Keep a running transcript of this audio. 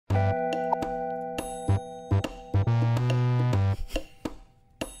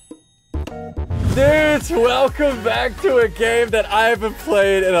Dudes, welcome back to a game that I haven't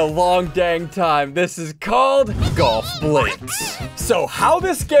played in a long dang time. This is called Golf Blitz. So how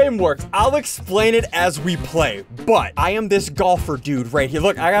this game works, I'll explain it as we play. But I am this golfer dude right here.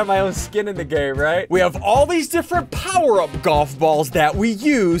 Look, I got my own skin in the game, right? We have all these different power-up golf balls that we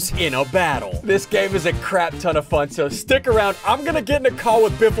use in a battle. This game is a crap ton of fun, so stick around. I'm gonna get in a call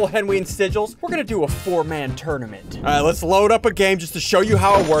with Biffle, Henry, and Sigils. We're gonna do a 4-man tournament. All right, let's load up a game just to show you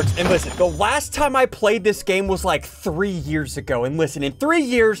how it works. And listen, the last time I played this game was like 3 years ago. And listen, in 3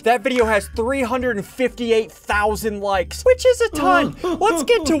 years, that video has 358,000 likes, which is a ton. Let's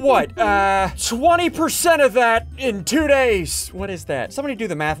get to what? 20% of that in 2 days. What is that? Somebody do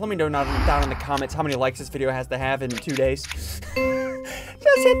the math. Let me know down in the comments how many likes this video has to have in 2 days. Just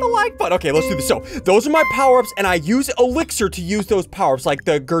hit the like button. Okay, let's do this. So, those are my power-ups, and I use Elixir to use those power-ups, like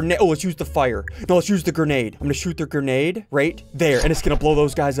the grenade. Oh, let's use the fire. No, let's use the grenade. I'm gonna shoot the grenade right there, and it's gonna blow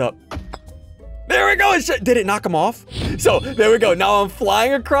those guys up. There we go. Did it knock him off? So, there we go. Now I'm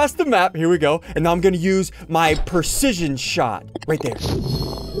flying across the map. Here we go. And now I'm going to use my precision shot. Right there.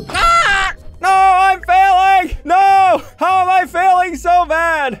 Ah! No, I'm failing. No. How am I failing so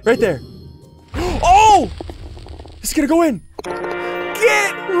bad? Right there. Oh! It's going to go in.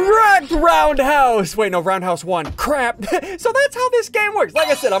 Get wrecked, Roundhouse. Wait, no, Roundhouse won. Crap. So that's how this game works. Like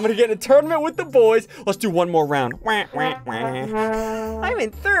I said, I'm going to get in a tournament with the boys. Let's do one more round. I'm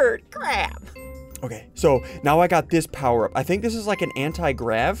in third. Crap. Okay, so now I got this power up. I think this is like an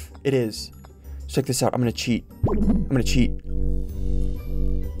anti-grav. It is. Check this out. I'm gonna cheat. I'm gonna cheat.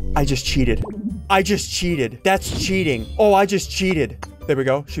 I just cheated. I just cheated. That's cheating. Oh, I just cheated. There we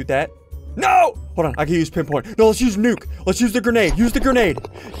go. Shoot that. No! Hold on. I can use pinpoint. No, let's use nuke. Let's use the grenade. Use the grenade.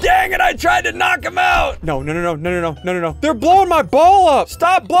 Dang it! I tried to knock him out. No. They're blowing my ball up.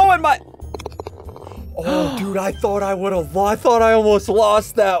 Stop blowing my. Oh, dude, I thought I would have lost. I thought I almost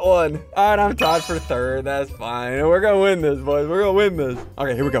lost that one. All right, I'm tied for third. That's fine. We're going to win this, boys. We're going to win this.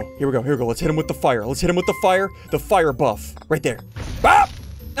 Okay, here we go. Let's hit him with the fire. The fire buff. Right there. Bop!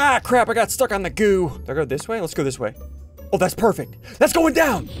 Ah, crap. I got stuck on the goo. Do I go this way? Let's go this way. Oh, that's perfect. That's going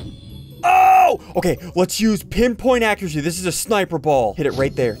down. Oh! Okay, let's use pinpoint accuracy. This is a sniper ball. Hit it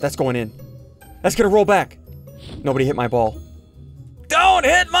right there. That's going in. That's going to roll back. Nobody hit my ball. Don't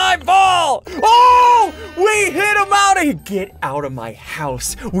hit my ball! Oh! We hit him out of here! Get out of my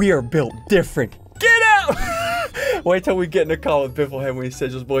house. We are built different. Get out! Wait till we get in a call with Biffle, Henry, and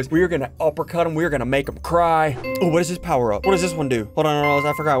Sigils, boys. We are gonna uppercut him. We are gonna make him cry. Oh, what is his power up? What does this one do? Hold on,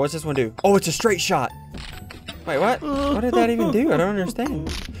 I forgot. What's this one do? Oh, it's a straight shot. Wait, what? What did that even do? I don't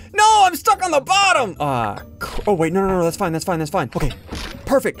understand. No, I'm stuck on the bottom! Oh, wait, no, that's fine. Okay,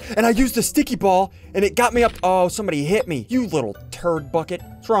 perfect. And I used the sticky ball, and it got me up. Oh, somebody hit me. You little turd bucket.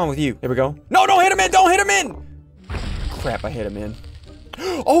 What's wrong with you? There we go. No, don't hit him in! Don't hit him in! Crap, I hit him in.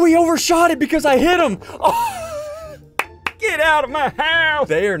 Oh, he overshot it because I hit him! Oh. Get out of my house!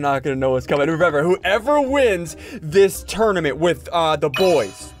 They are not gonna know what's coming. Remember, whoever wins this tournament with the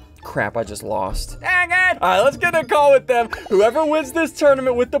boys. Crap, I just lost. Dang it! All right, let's get a call with them. Whoever wins this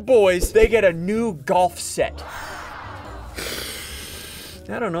tournament with the boys, they get a new golf set.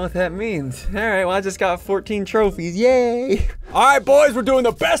 I don't know what that means. All right, well, I just got 14 trophies. Yay! All right, boys, we're doing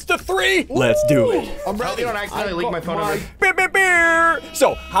the best of 3. Let's do it. I'm ready. You don't accidentally leak my phone number. Beep, beep, beep.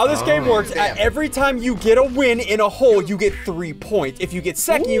 So, how this game works, every time you get a win in a hole, you get 3 points. If you get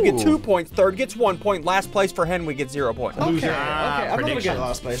second, you get 2 points. Third gets 1 point. Last place for Henry gets 0 points. Okay, I'm not gonna get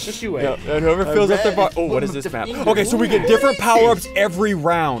last place. Just you wait. Yep. And whoever fills up their bar. Oh, what is this map? Okay, so we get different power-ups every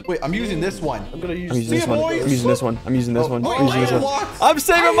round. Wait, I'm using this one. I'm using this one. I'm using this one. I'm using this one. I'm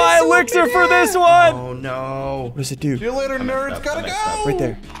saving my elixir for this one. Oh, no. What does it do? See you later, nerds. Gotta go. Right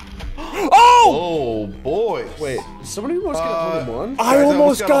there. Oh, boy. Wait, somebody almost got a hole-in-one? I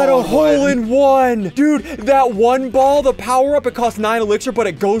almost got a hole-in-one. Dude, that one ball, the power-up, it costs 9 elixir, but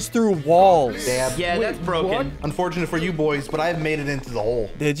it goes through walls. Damn. Yeah, that's broken. What? Unfortunate for you boys, but I've made it into the hole.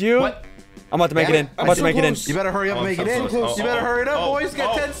 Did you? What? I'm about to make it in. I'm about to make it in. You better hurry up and make it in. You better hurry it up, boys.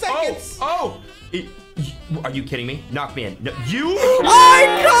 Got 10 seconds. Are you kidding me? Knock me in. No, you?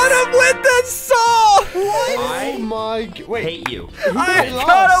 I got him with the saw! Oh my god. Wait. Hate you. I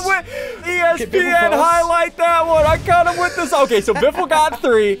got him with ESPN highlight that one. I got him with this. Okay, so Biffle got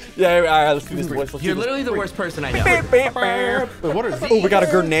 3. Yeah, all right, let's do this. You're literally the worst person I know. Wait, what are these? Oh, we got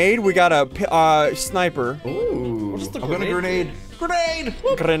a grenade. We got a sniper. Ooh. What's the I'm gonna grenade.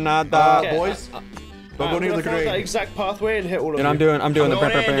 Grenada. Boys. Don't go near the grenade. That exact pathway and hit all of them. And I'm doing the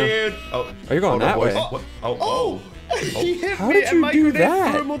dude. Oh, are you going that way? Oh. He hit How me did and you my do grenade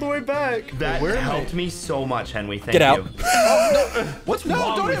that? threw him all the way back. That helped me so much, Henry. Thank Get out. you. What's No,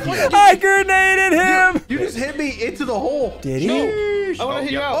 wrong don't with hit you? me. I grenaded him. You just hit me into the hole. Did he? I want to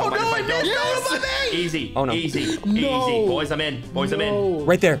hit you out. Oh, no, I missed. Yes. Easy. Oh, no. Easy. No. Easy. Boys, I'm in. Boys, I'm in.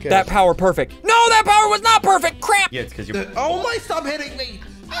 Right there. Okay. That power perfect. No, that power was not perfect. Crap. Yeah, it's because you're. Oh my, stop hitting me.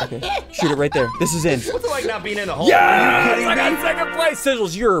 Okay. Shoot it right there. This is in. What's it like not being in the hole? Yes! I got second place.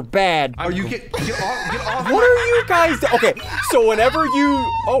 Sizzles, you're bad. Are you get off? What are you guys doing? Okay, so whenever you...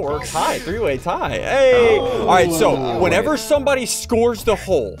 Oh, we're tied. Three-way tie. Hey. All right, so whenever somebody scores the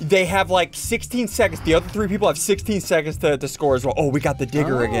hole, they have like 16 seconds. The other 3 people have 16 seconds to score as well. Oh, we got the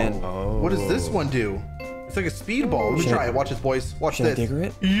digger again. What does this one do? It's like a speedball. Let me try it. Watch this, boys. Watch Should I this. digger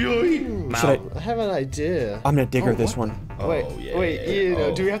it? Yoink. I have an idea. I'm gonna digger this one. Wait,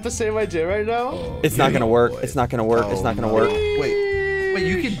 Ian, do we have the same idea right now? It's not gonna work. It's not gonna work. It's not gonna work. Wait,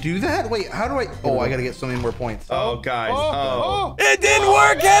 you can do that? Wait, how do I? Oh, I gotta get so many more points. Oh, guys. Oh. It didn't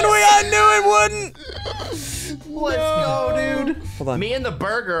work, Henry. I knew it wouldn't. Let's go, dude. Hold on. Me and the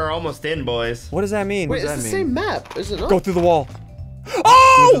burger are almost in, boys. What does that mean? Wait, it's that the mean? same map, is it not? Go through the wall. Go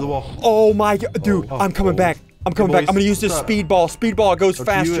Oh! to the wall. Oh my god, dude, I'm coming back. I'm coming back. I'm gonna use this speedball. Speedball, it goes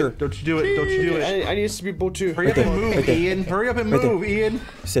faster. Don't you do it. Don't you do it. I need a speedball too. Hurry up and move, right there. Ian. Hurry up and Right there. move, Ian.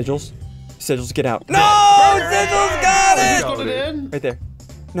 Sigils. Sigils, get out. No! Sigils got it! Got it in. Right there.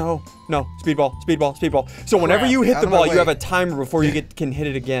 No, no. Speedball, speedball, speedball. So whenever you hit Out the of my ball, you way. have a timer before you can hit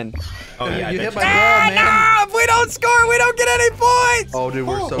it again. Oh, yeah. You hit my bet ball, man. Ah, if we don't score, we don't get any points! Oh, dude,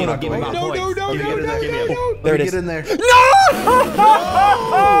 we're so you. not Give me going. my points. Give me in there. There it Let me is. get in there.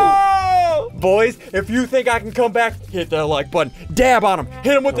 No! Boys, if you think I can come back, hit that like button. Dab on him.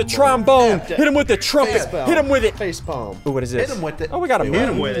 Hit him with the trombone. Hit him with the trumpet. Hit him with it. Face palm. Ooh, what is this? Hit him with it. Oh, we got a Hit moon.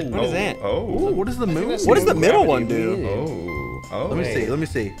 him with it. What is that? Ooh, what is the moon? that's What does the middle one gravity do? mean. Oh. Let me see. Let me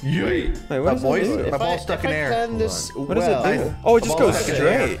see. Wait, what does boys, it do? my ball's stuck in air. Plan this What does it do? well, Oh, it just ball goes stuck in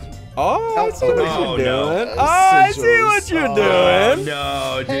straight. Oh, I see what Oh, you're no. doing. Oh, I see what you're doing.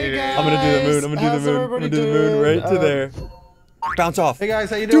 No, dude. I'm gonna do the moon. I'm gonna do How's the moon. I'm everybody gonna do the moon right to doing? there. Bounce off. Hey guys,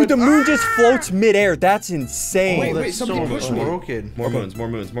 how you doing? Dude, the moon just floats midair. That's insane. Wait, That's somebody so push me. broken. More moons, more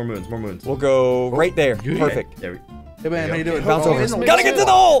moons, more moons, more moons. We'll go right there. Perfect. There we Hey man, how you doing? Bounce Oh, over. in the Gotta get to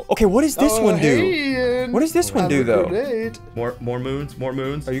the hole. Okay, what does this one do? Hey, Ian. What does this one Have do a though? grenade. More moons, more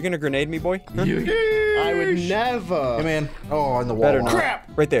moons. Are you gonna grenade me, boy? Huh? I would never. Hey man. Oh, on the wall. Better not. Crap.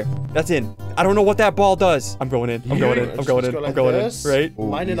 Right there. That's in. I don't know what that ball does. I'm going in. I'm going in. I'm going in. I'm going in. Right?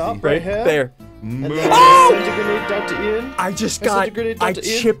 Line it up Right right here. there. And then Oh! send a grenade down to Ian. I just I sent got, a grenade down I to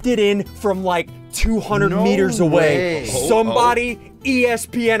Ian. chipped it in from like 200 No meters away. way. Somebody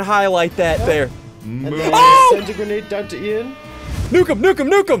ESPN highlight that there. And then Oh! send a grenade down to Ian. Nuke him, nuke him,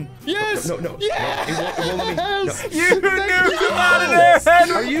 nuke him. Yes. No. Yes. It won't let me. No. You nuked him out of there,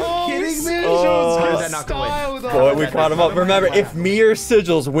 Henry. Are you kidding me? Oh. How did that not go in? Boy, we caught him up. Remember, if me or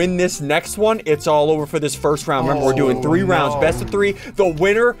Sigils win this next one, it's all over for this first round. Remember, we're doing 3 rounds, best of 3. The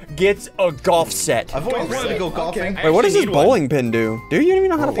winner gets a golf set. I've always wanted to go golfing. Wait, what does this bowling pin do? Do you even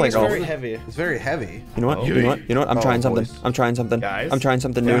know how to play It's golf? very heavy. It's very heavy. You know what? You know what? You know what? I'm trying something. boys. I'm trying something. Guys. I'm trying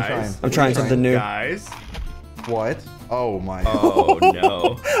something new. Guys. I'm trying something new. Guys. What? Oh my. Oh,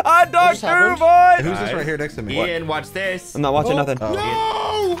 no. I ducked just through, happened? boy. Who's this right here next to me? Ian, watch this. I'm not watching nothing.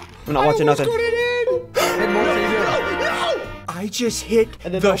 Oh. I'm not watching nothing. Hey, Morris, how you doing? I just hit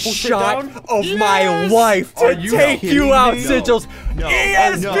And then the I'll pull straight shot down? of my life to Are you take kidding you out, me? Sigils. No.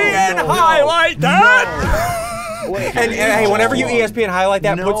 ESPN No. highlight that. Wait, And hey, whenever you ESPN highlight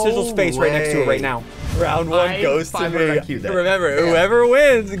that, put No Sigils' face right next to it way. right now. Round 1 I goes to 500 me. IQ that. Remember, whoever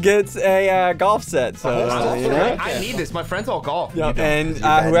wins gets a golf set. So you know. I need this. My friends all golf. Yep. And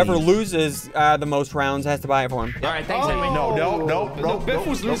bad whoever knees. loses the most rounds has to buy it for him. All right, thanks, Henry. No, Biff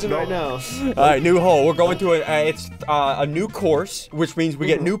was losing right now. All right, new hole. We're going to it's a new course, which means we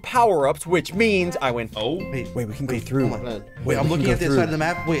get new power-ups, which means I win. Oh. Wait, Wait, we can go through. hold on. Man. Wait, I'm we looking can at go the through. side of the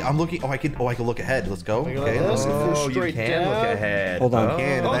map. Wait, I'm looking. Oh, I can look ahead. Let's go. Like Okay. this, let's go go. You straight can look down. ahead. Hold on.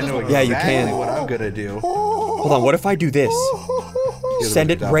 And I know Yeah, you exactly can. what I'm gonna do. Hold on, what if I do this?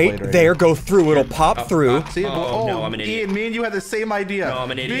 Send it Down right plate there, go through, it'll pop through. See, Oh, no, I'm an idiot. Ian, me and you had the same idea. No,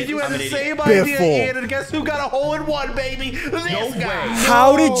 I'm an Me idiot. and you had I'm the an same idiot. idea, Biffle. Ian, and guess who got a hole in one, baby? This guy. way.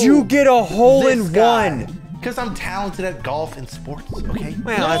 How did you get a hole This in guy. one? Because I'm talented at golf and sports, okay?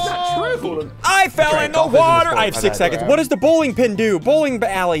 Well, that's True. I fell right, in the golf isn't a water. sport, I have my 6 bad. seconds. What does the bowling pin do? Bowling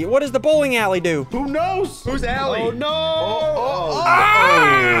alley. What does the bowling alley do? Who knows? Who's Allie? Oh no!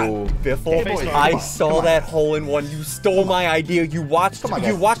 Oh. Biffle, boys, I come on, saw come on. that hole in one. You stole my idea. You watched. Come on,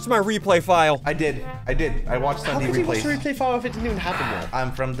 You guys. watched my replay file. I did. I watched How Sunday could you watch the replays. replay file if it didn't even happen yet?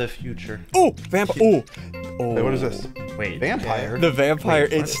 I'm from the future. Ooh, vampire. Ooh, Oh. Wait, what is this? Wait. Vampire? The vampire,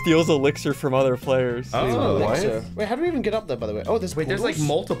 Wait, it what? steals elixir from other players. Oh. What? Wait, how do we even get up there, by the way? Oh, there's Wait, there's like portals?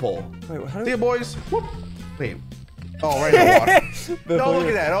 multiple. Wait, how do See ya, boys. Whoop. Wait. Oh, right in the water. The Don't look thing-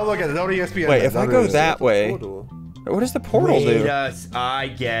 at that. Don't look at that. Don't ESPN. Wait, if I go that way, Portal. what does the portal Wait, do? I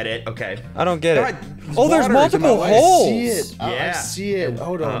get it. Okay. I don't get it. Right, Oh, there's water is in my multiple way. I holes. see it. I Yeah. see it.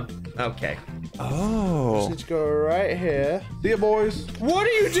 Hold on. Okay. Oh. Just need to go right here. See ya, boys. What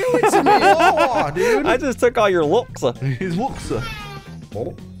are you doing to me? Oh, dude. I just took all your looks. His looks.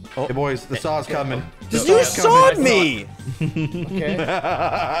 Hey, boys, the saw's coming. You saw's sawed coming. me! Okay.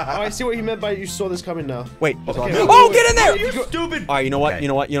 Oh, I see what you meant by you saw this coming now. Wait. Okay. Oh, get in there! You stupid. All right, you know what? Okay. You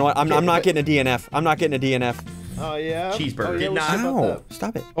know what? You know what? I'm not getting a DNF. I'm not getting a DNF. Oh, yeah? Cheeseburger. Oh, yeah, Did we'll not- see about Ow. that.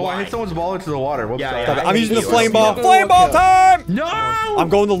 Stop it. Oh, I hit someone's ball into the water. Whoops. Yeah, sorry. yeah. I'm using the you flame are ball. seeing Flame ball it. time! No. I'm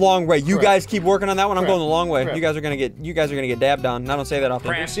going the long way. You Crap. guys keep working on that one. I'm Crap. going the long way. Crap. You guys are gonna get dabbed on. I don't say that often.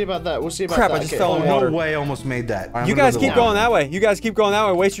 Crap. We'll see about that. We'll see about Crap, that. I just Okay, fell in hold on. water. No way I almost made that. I'm You gonna guys go keep the going long that way. You guys keep going that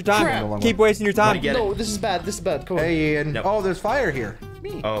way. Waste your time. Crap. Keep wasting your time. Get it. No, this is bad. This is bad. Come on. Hey, Ian. No. Oh, there's fire here.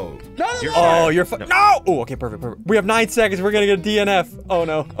 Me. Oh. No, You're Oh, fine. you're no! Oh, okay, perfect. We have 9 seconds. We're gonna get a DNF. Oh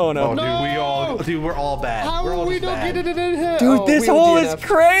no. Oh no. Oh, dude, we're all bad. How we're all are we just not bad. getting it in here? Dude, Oh, this we will hole is DNF.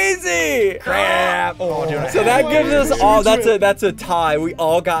 crazy. Crap. Oh, dude, So that Wait, gives us wait, all. wait. That's a tie. We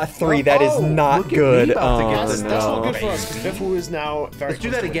all got 3. That is Oh, not look at me good. about to get Oh this. That's not no. good for us, because Biffle is now very Let's do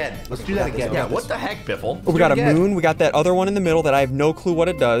close that to again. Let's do that again. Yeah, what the heck, Biffle? Oh, we got a again. moon. We got that other one in the middle that I have no clue what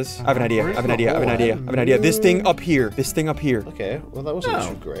it does. I have an idea. I have an idea. I have an idea. I have an idea. This thing up here. This thing up here. Okay, well, that wasn't Oh.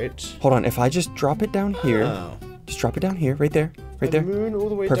 too great. Hold on. If I just drop it down here. Oh. Just drop it down here. Right there. Right The there. moon all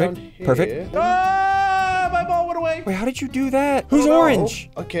the way Perfect, down here. perfect. Ah, my ball went away. Wait, how did you do that? Who's Oh, orange?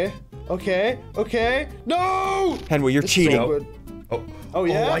 Okay, okay, okay. No! Henry, you're This is so cheating. good. Oh. Oh,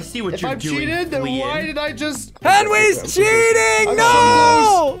 yeah? Oh, I see what if you're I'm doing. cheated, then Fleeing. why did I just... Henry's cheating! I'm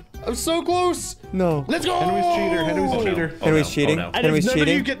No! I'm so close! No. Let's go! Henry's cheater. Henry's Oh, a no. cheater. Oh, Henry's no. cheating. Oh, no. And Henry's if none of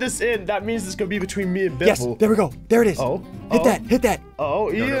you cheating. get this in, that means it's gonna be between me and Biffle. Yes, there we go. There it is. Oh. Hit Oh. that. Hit that.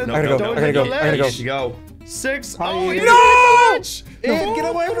 Oh, Ian, I gotta go, don't I gotta hit go, the I gotta go. ledge. Go. 6. Hi, Oh, Ian. Ian, No! Ian, get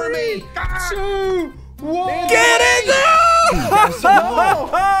away from me. 2, 1. Get in there!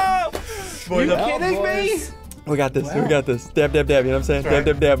 You kidding me? We got this. We got this. Dab, dab, dab. You know what I'm saying? Right.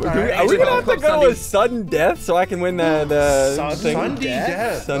 Dab, dab, dab. All Do we- right. Are we gonna have to Club go Sunday. with sudden death so I can win the Sudden thing? Sunday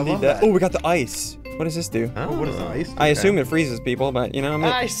death. Sunday I love death. that. Oh, we got the ice. What does this do? Oh, what is the ice? I assume it freezes people, but you know,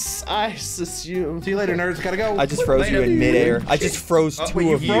 I assume. See you later, nerds. Gotta go. I just froze you in midair. I just froze Oh, two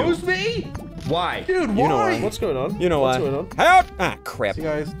wait, of you you. froze me, Why? dude. You know Why? why. What's going on? You know What's why? going on? Help! Ah, crap. See you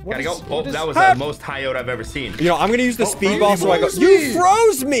guys. Gotta go. Oh, what is- that was Help! the most hyoid I've ever seen. You know, I'm gonna use the speedball froze so I go. me. You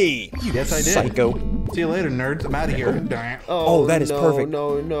froze me! Yes, I did. Psycho. See you later, nerds. I'm out of here. Oh, that is no, perfect.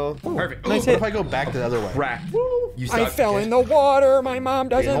 No. Perfect. Nice What hit. if I go back the other way? Crack. You suck. I fell in the water. My mom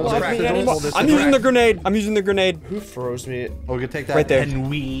doesn't hold love this, me hold anymore. this, I'm hold using this. the grenade. I'm using the grenade. Who froze me? Oh, we can take that. Right there. And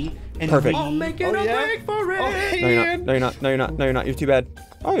we. And Perfect. we. I'll make it Oh, a yeah? break for it. Oh, hey, No, you're not. Ian. No, you're not. No, you're not. No, you're not. You're too bad.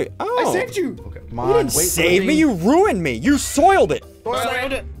 Oh, oh. I saved you. Okay. Come on. You didn't wait for save me. You ruined me. You soiled it.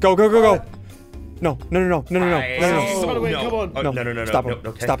 Soiled it. Go, go, go, go. No, no, no, no, no, no, no, I- no, no. By the way, come on. Oh, No, no. Stop no, him.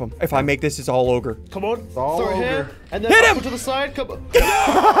 okay. Stop him. If I make this, it's all ogre. Come on. all Throw it here. over. And then Hit up him! to the side. Come on.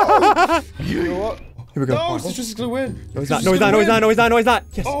 No! You know what? Here we go. No, Citrus is gonna win. No, he's not. No, he's not. No, he's not. No, he's not. No, he's not.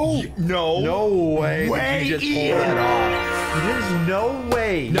 Yes. Oh. No. No way. Did you just pull Ian. that off? There's no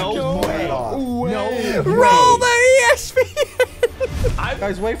way. No Pull that off. way. Roll the ESPN.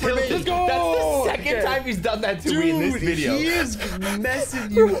 Guys, wait for me. Let's go. That's the second time he's done that to me in this video. He is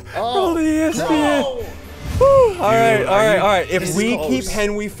messing you Roll up. the ESPN. Whew. All right, all right, all right. If This we is keep close.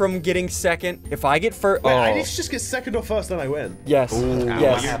 Henry from getting second, if I get first, Wait, I oh, need to just get second or first, then I win. yes, Well,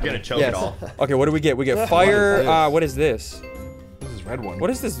 yes, you're gonna choke yes. it all. Okay, what do we get? We get fire. What is this? This is red one. What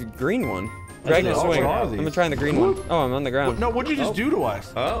is this green one? Dragon know. swing. What are I'm these? gonna try the green one. Oh, I'm on the ground. No, what'd you just do to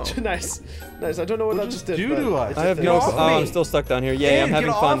us? Oh. Nice. Nice. I don't know what that What'd just you did. do but to us? it's I have a no. thing. off Oh, me. I'm still stuck down here. Yeah, I'm Get having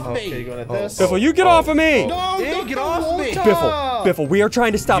off fun. me. Okay, you're going like this. Biffle, you get off of me! No, Hey, not get the off me. water. Biffle, we are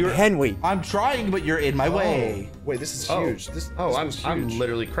trying to stop You're- Henry. I'm trying, but you're in my way. Wait, this is Oh. huge. This Oh, one's huge. I'm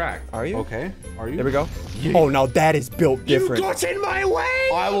literally cracked. Are you? Okay. Are you? There we go. Oh, now that is built different. You got in my way.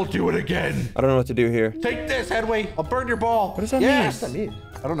 I will do it again. I don't know what to do here. Take this, Headway. I'll burn your ball. What does that mean? yes. What does that mean?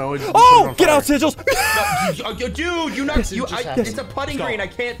 I don't know. Oh, get out, Sigils! Dude, you're not. You, I, it's a putting Let's go. green. I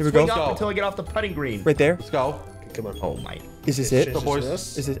can't Here we swing go. up until I get off the putting green. Right there. Let's go. Come on. Oh my. Is this it? Change boys.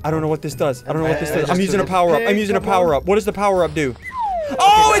 this. Is it? I don't know what this does. I don't know what this does. I'm just using a a power up. I'm big using a come power on. up. What does the power up do?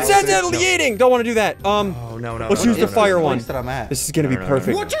 Oh, it says no. it's eating. Don't want to do that. Oh no. Let's no, use no, the no. fire Place one. that I'm at. This is gonna be no, no.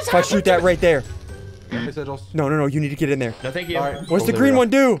 perfect. What just If I shoot that right there. Hey, Sigils. No, you need to get in there. No, thank you. All right. What's the there we green go. one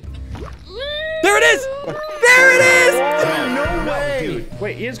do? There it is! There it is! No way. way.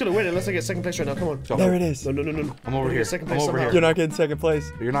 Wait, Ian's gonna win unless I get second place right now. Come on. There it is. No. I'm over Get here. second I'm place over somehow. here. You're not getting second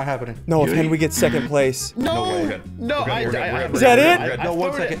place. You're not happening. No, if Henry gets second place. No, way. no, We're good. We're good. Is that it? No,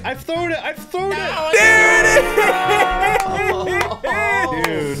 1 second. I've thrown it. There it is!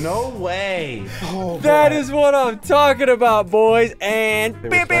 Dude, no way. That is what I'm talking about, boys. And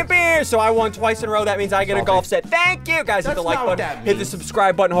so I won twice in a row. That means I get a golf set. Thank you, guys. Hit the That's like not what button. that Hit the means.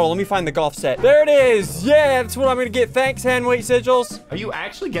 subscribe button. Hold on, let me find the golf set. There it is. Yeah, that's what I'm gonna get. Thanks, Hen. Wait, sigils. Are you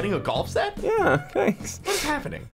actually getting a golf set? Yeah, thanks. What's happening?